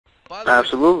By the way,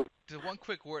 Absolutely. just one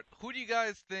quick word. Who do you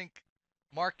guys think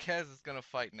Marquez is gonna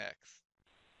fight next?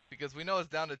 Because we know it's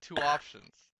down to two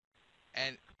options.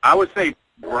 And I would say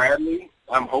Bradley.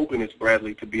 I'm hoping it's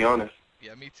Bradley, to be honest.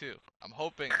 yeah, me too. I'm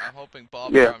hoping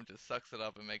Bob Yeah. Arum just sucks it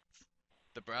up and makes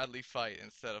the Bradley fight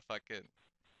instead of fucking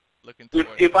looking If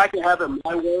towards. if I could have it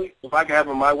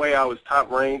my way, I was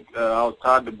top ranked. I was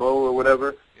Todd DeBow or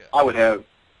whatever. Yeah. I would have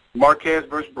Marquez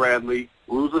versus Bradley,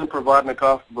 Ruslan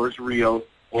Provodnikov versus Rio,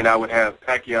 and I would have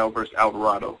Pacquiao versus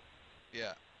Alvarado.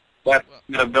 Yeah. That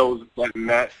Well,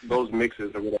 those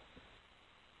mixes or whatever.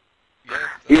 yes.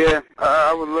 Yeah,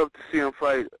 I would love to see him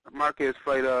fight Marquez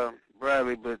fight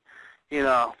Bradley, but you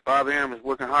know, Bob Arum is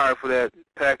working hard for that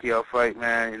Pacquiao fight,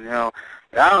 man. You know,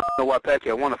 I don't know why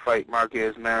Pacquiao want to fight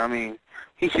Marquez, man. I mean,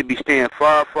 he should be staying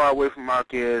far, far away from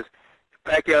Marquez.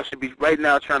 Pacquiao should be right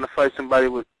now trying to fight somebody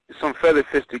with some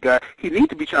feather-fisted guy. He needs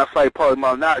to be trying to fight Paulie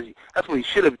Malignaggi. That's what he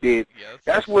should have did. Yeah,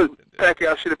 That's what something, dude.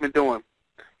 Pacquiao should have been doing.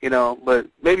 You know, but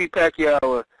maybe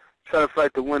Pacquiao try to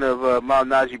fight the winner of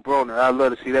Malignaggi Broner. I'd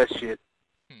love to see that shit.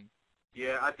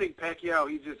 Yeah, I think Pacquiao,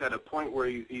 he's just at a point where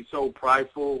he's so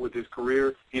prideful with his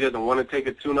career. He doesn't want to take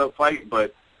a tune-up fight,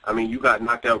 but, I mean, you got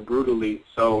knocked out brutally,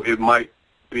 so it might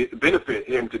benefit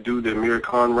him to do the Amir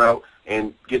Khan route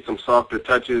and get some softer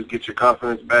touches, get your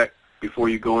confidence back before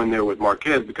you go in there with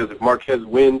Marquez, because if Marquez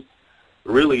wins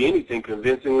really anything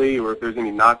convincingly, or if there's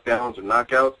any knockdowns or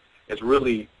knockouts, it's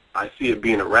really, I see it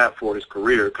being a wrap for his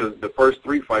career, because the first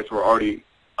three fights were already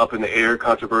up in the air,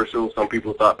 controversial. Some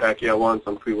people thought Pacquiao won,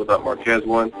 some people thought Marquez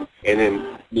won, and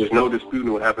then there's no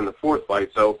disputing what happened in the fourth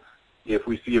fight. So if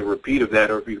we see a repeat of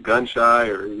that, or if he's gun-shy,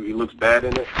 or he looks bad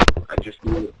in it, I just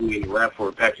don't want to see any wrap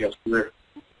for Pacquiao's career.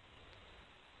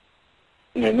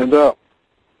 Yeah, no doubt.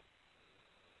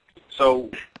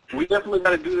 So we definitely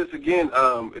got to do this again.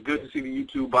 It's good to see the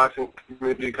YouTube boxing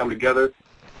community come together,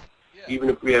 Yeah. even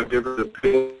if we have different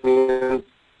opinions.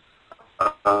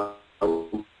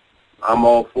 I'm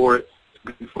all for it.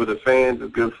 It's good for the fans.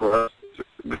 It's good for us.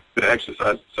 It's good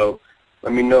exercise. So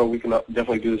let me know. We can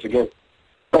definitely do this again.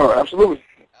 Oh, absolutely.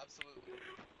 Absolutely.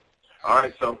 All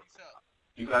right, so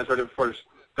you guys heard it first.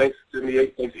 Thanks,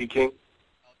 78. Thanks, E. King.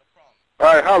 No problem.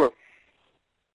 All right, holla.